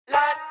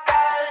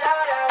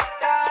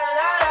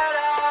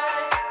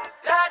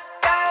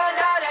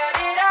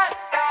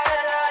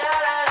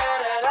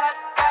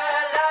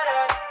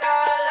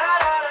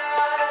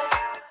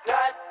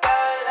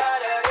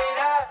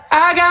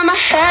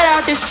head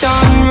out the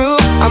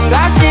sunroof. I'm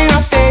blasting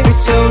our favorite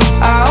tunes.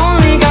 I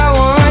only got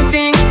one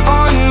thing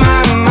on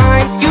my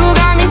mind. You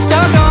got me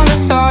stuck on the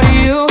thought of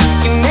you.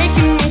 You're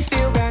making me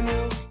feel brand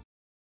new.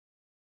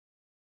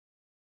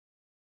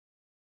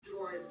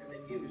 Utilized and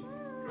then used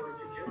in order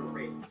to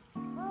generate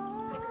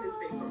something that's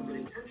based on good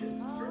intentions,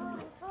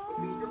 certainly, but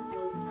we don't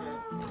know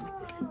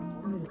pushing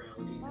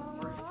morality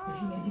and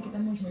Sini aja kita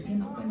mau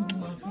jajan apa yang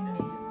dimaafin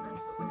nih.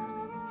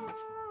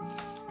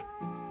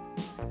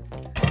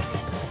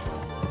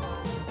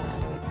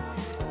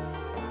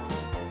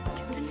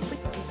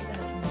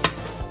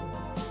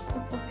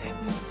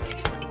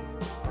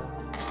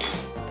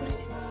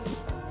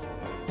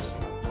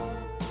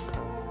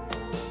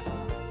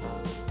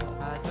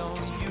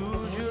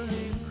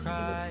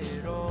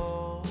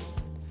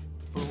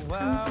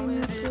 Why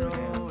is it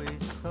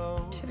always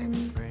close,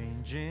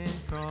 ranging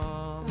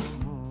from a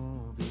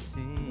movie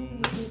scene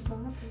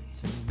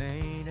to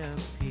made up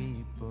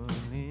people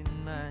in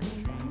my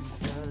dreams?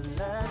 The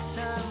last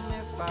time,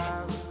 if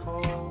I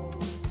recall,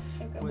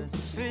 was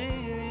a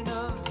feeling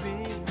of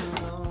being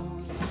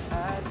alone.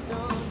 I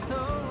don't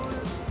know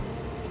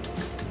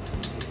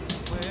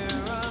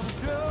where I'm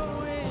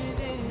going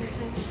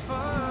isn't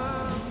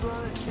far,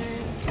 but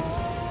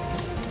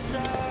as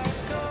I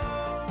go,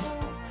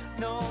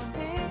 no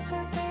need to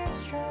be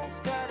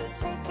stressed, gotta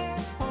take it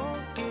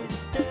home,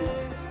 gets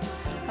there.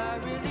 I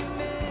really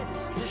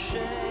miss the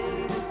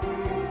shade of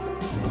blue.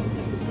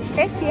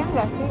 Kayak siang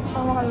nggak sih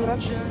kalau makan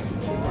berat?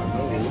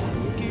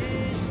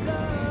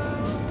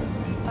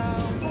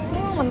 Ini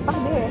emang mentah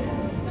deh ya?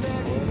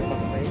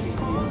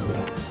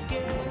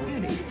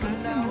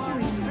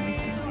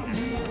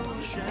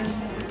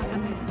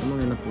 Emang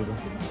enak gitu.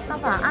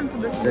 Apaan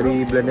sebelah? Dari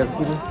Belanda ke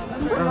sini.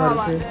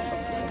 Harusnya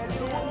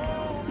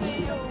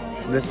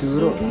 11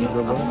 euro,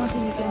 murah banget.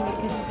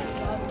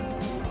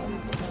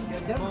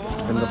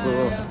 Enak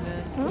loh.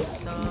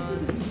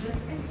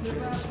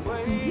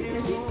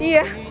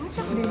 Iya.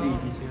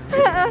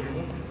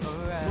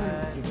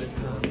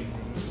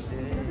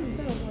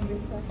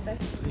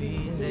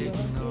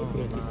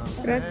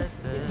 Gratis.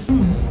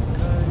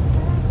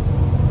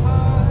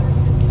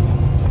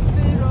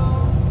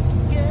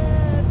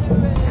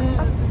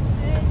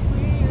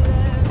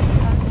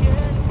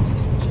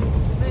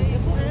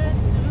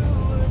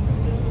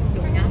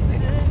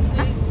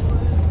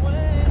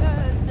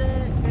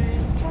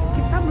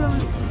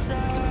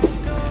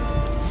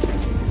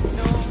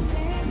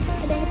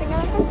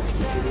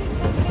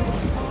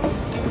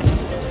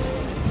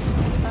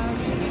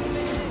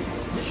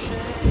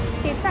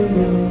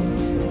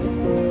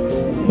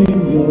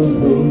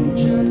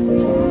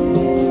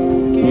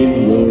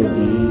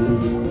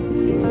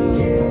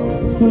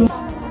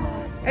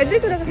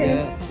 Edric udah kesini?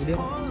 Ya, udah.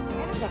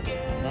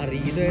 Lari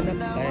gitu enak,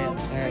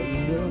 kayak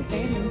Indo.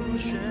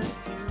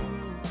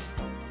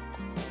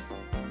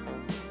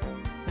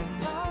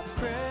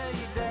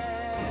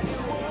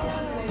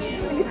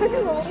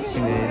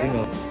 Sendiri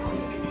nggak.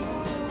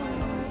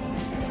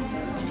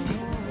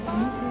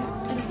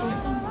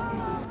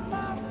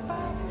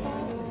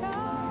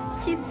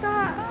 Kita.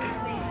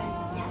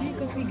 Ini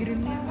coffee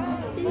green-nya.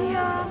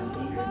 Iya.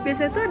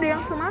 Biasanya tuh ada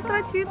yang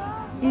Sumatera, Cip.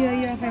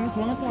 Iya, famous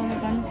banget soalnya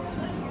kan.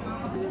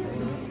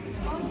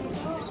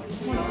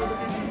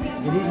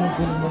 Jadi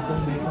makan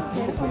bebek.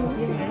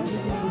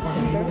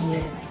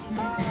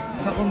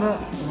 Aku mbak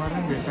kemarin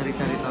udah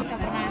cari-cari tahu. Nggak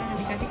pernah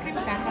dikasih krim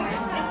kan kalau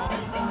yang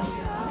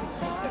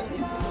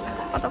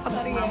Foto-foto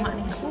lama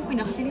nih. Aku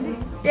pindah ke sini deh.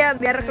 ya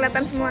biar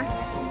kelihatan semua.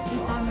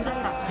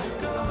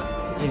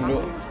 Indo.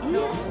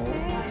 Iya.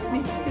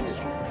 Nih,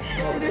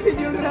 udah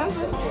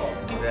videografer.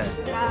 Udah.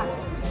 Nah,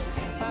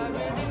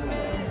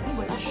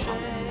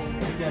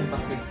 Jangan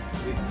pakai.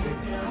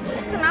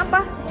 kenapa?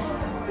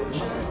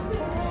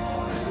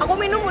 Aku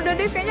minum udah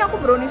deh, kayaknya aku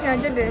browniesnya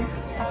aja deh.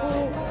 Aku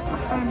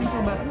pengen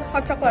coba.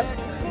 Hot chocolate.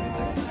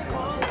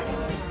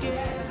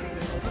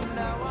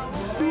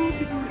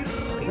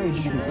 Nah, ini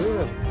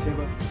juga.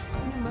 Coba.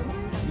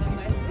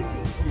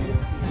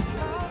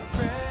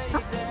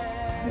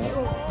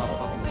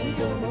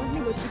 Ini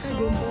buat kita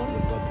jomblo.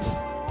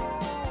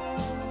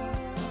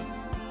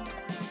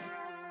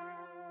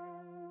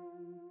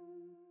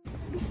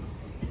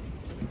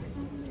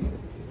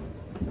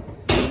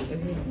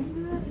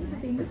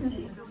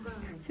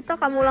 Cita,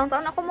 kamu ulang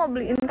tahun aku mau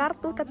beliin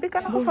kartu, tapi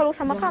kan aku selalu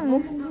sama kamu.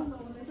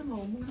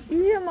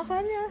 Iya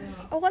makanya,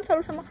 aku kan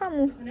selalu sama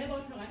kamu.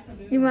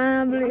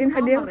 Gimana beliin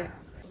hadiah?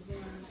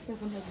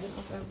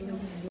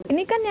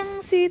 Ini kan yang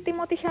si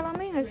Timothy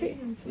Chalamet nggak sih?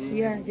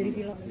 Iya, jadi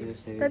Vllo.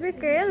 Tapi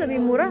kayaknya lebih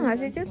murah nggak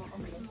sih, Cit?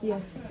 Iya.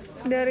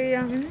 Dari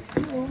yang ini.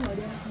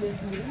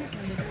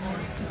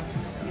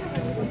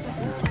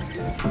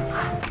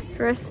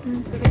 Terus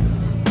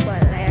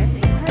boleh.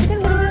 Hari kan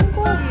baru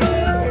kopi.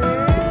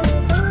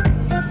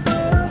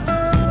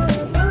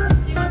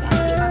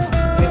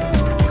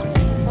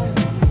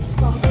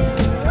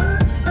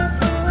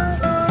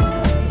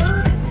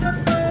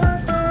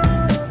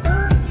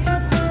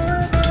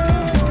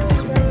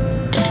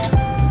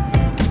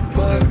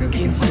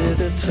 To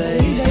the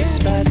place,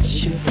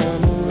 dispatch you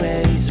from a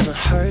raise. My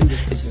heart,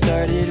 it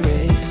started racing.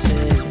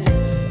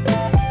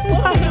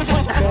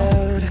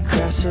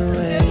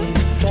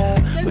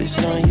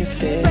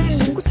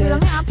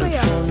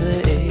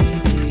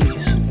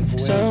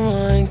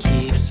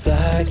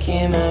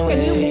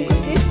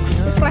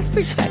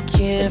 fix. I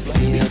can't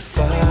feel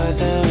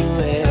farther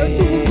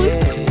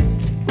away.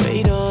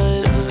 Wait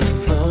on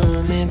a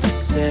moment to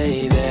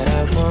say that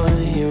I want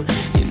you.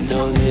 You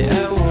know that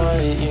I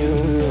want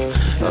you.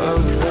 Oh,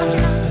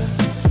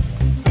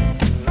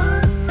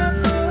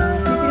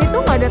 Di sini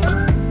tuh nggak ada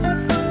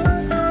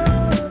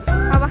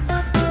apa?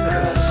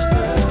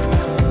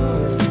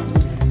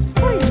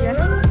 Oh iya.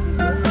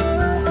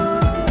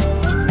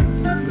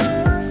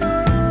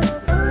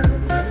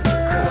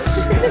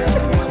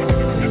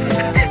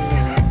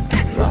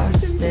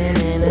 lost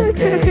in a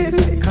daze.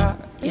 I caught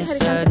your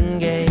sudden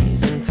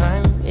gaze and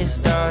time it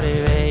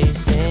started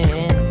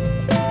racing.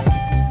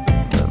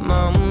 But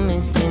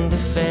moments tend to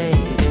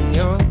fade and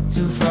you're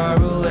too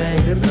far away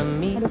from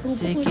me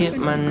to get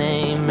my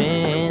name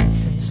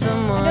in.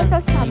 Someone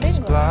keeps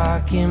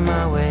blocking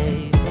my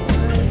way.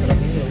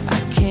 I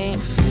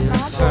can't feel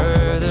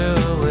further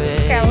away.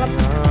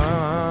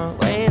 Oh,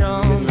 wait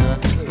on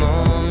a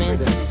moment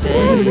to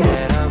say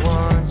that I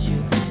want you.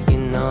 You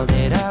know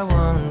that I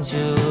want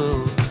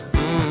you.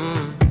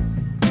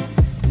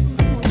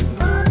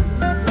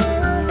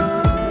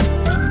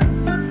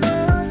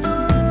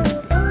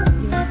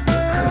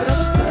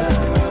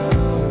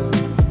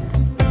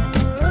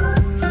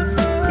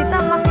 Kita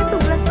pakai tuh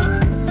belas.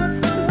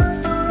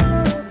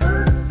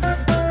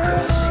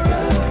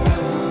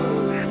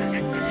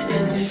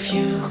 And if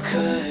you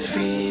could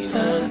read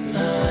my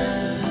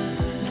mind,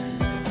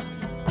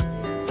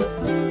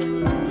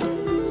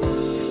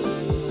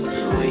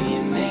 will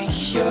you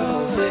make your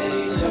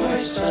way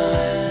towards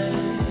mine?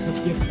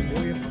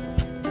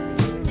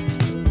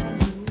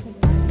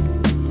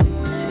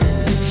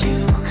 And if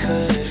you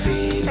could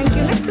read Thank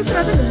you next tuh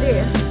ternyata gede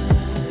ya.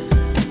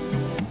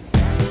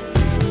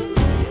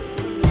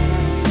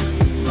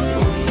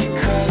 will you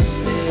cross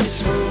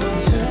this room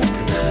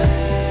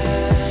tonight,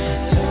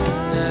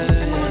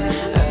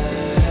 tonight?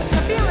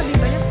 Tapi yang lebih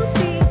banyak tuh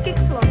si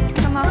Kicks loh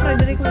sama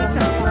Frederick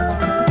Lisa.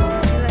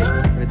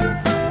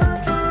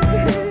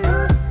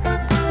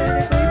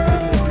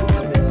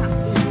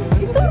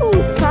 Itu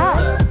lusa.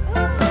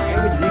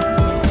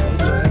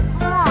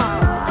 Wah.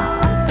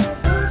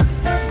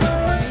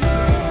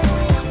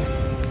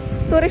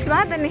 Turis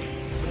banget nih.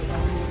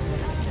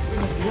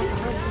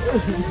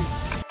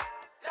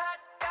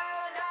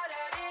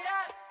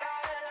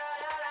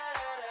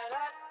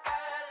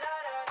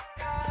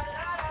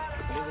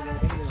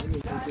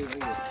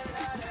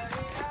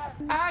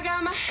 I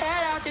got my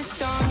head out the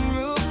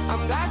sunroof.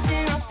 I'm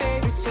blasting our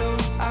favorite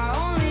tunes. I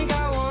only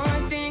got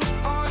one thing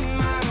on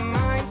my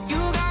mind. You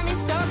got me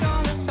stuck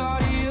on the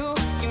thought of you.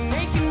 You're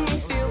making me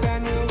feel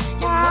brand new.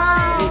 You're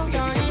more than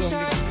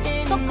sunshine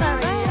in my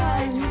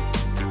eyes.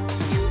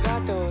 You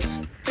got those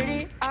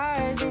pretty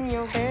eyes in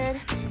your head.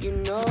 You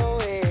know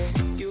it.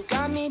 You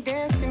got me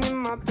dancing in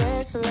my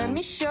bed, so let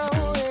me show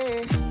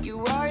it.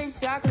 You are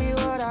exactly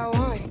what I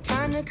want.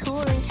 Kinda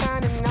cool and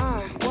kinda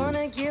not.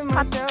 Wanna give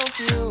myself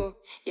you.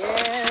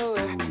 Yeah,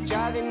 we're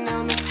driving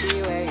down the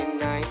freeway at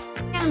night.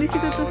 Yang di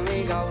situ tuh.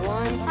 Only got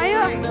one Ayo.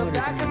 thing in the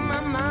back of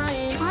my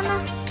mind.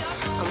 Mana?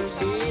 I'm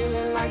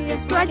feeling like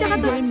this Itu might aja be kan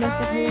my main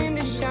basket dulu. time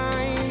to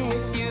shine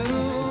with you,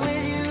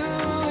 with you,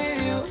 with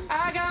you.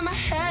 I got my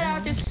head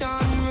out the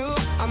sunroof.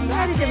 I'm Ini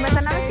ada blasting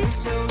jembatan my apa sih? favorite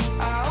tunes.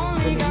 I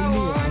only got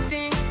one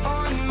thing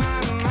on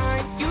my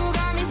mind. You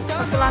got me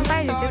stuck Satu on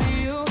lantai the aja. thought of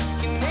you.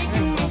 You're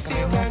making me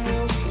feel brand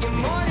new. You're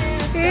more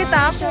than a Ih,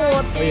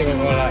 takut. Oh iya,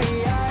 bola.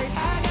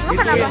 Emang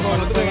kenapa?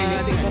 Bola tuh pengen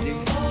liatin.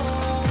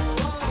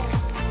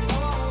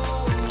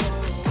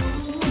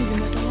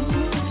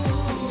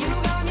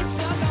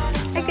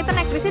 Kita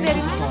naik bisnya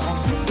dari mana?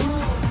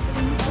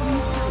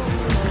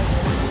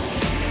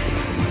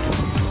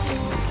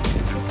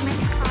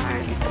 Make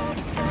card.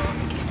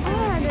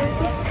 Oh, ada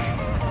sih.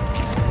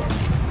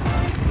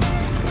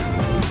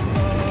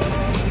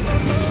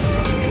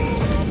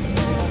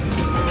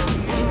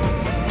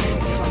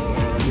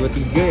 Dua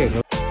tiga ya.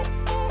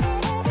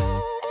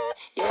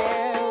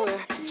 Yeah, we're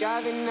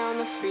driving down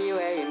the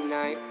freeway at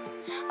night.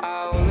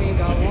 I only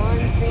got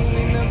one thing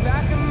in the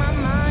back of my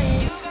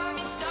mind.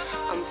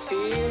 I'm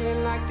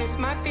feeling like this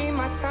might be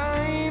my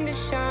time to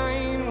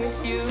shine with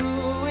you,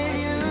 with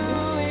you,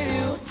 with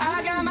you.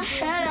 I got my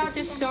head out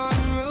the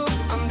sunroof.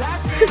 I'm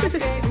blasting my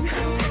favorite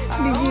tunes. I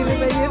only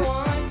got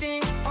one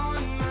thing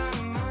on my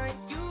mind.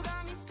 You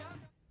got me stuck.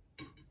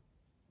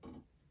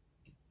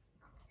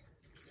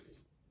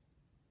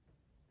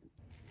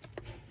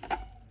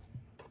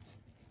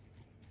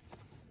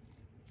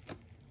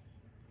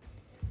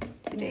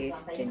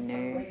 Today's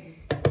dinner.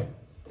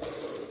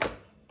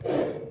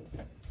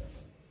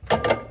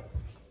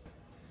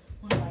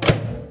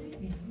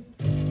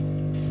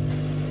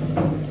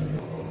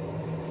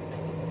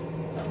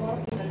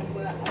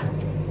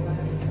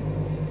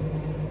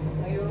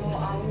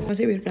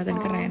 Pasti biar kelihatan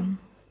keren.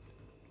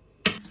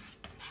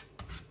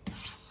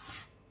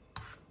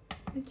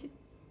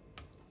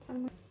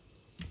 Sama.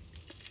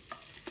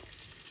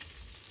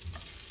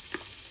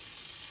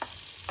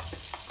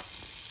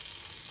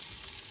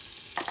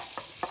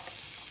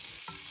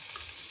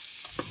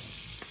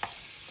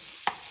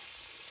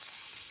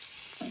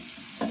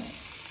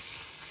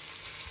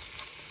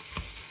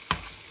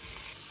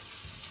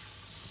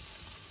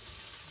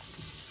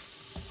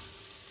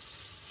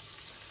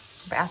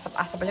 Sampai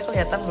asap-asap aja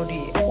kelihatan loh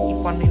di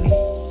ipon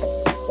ini.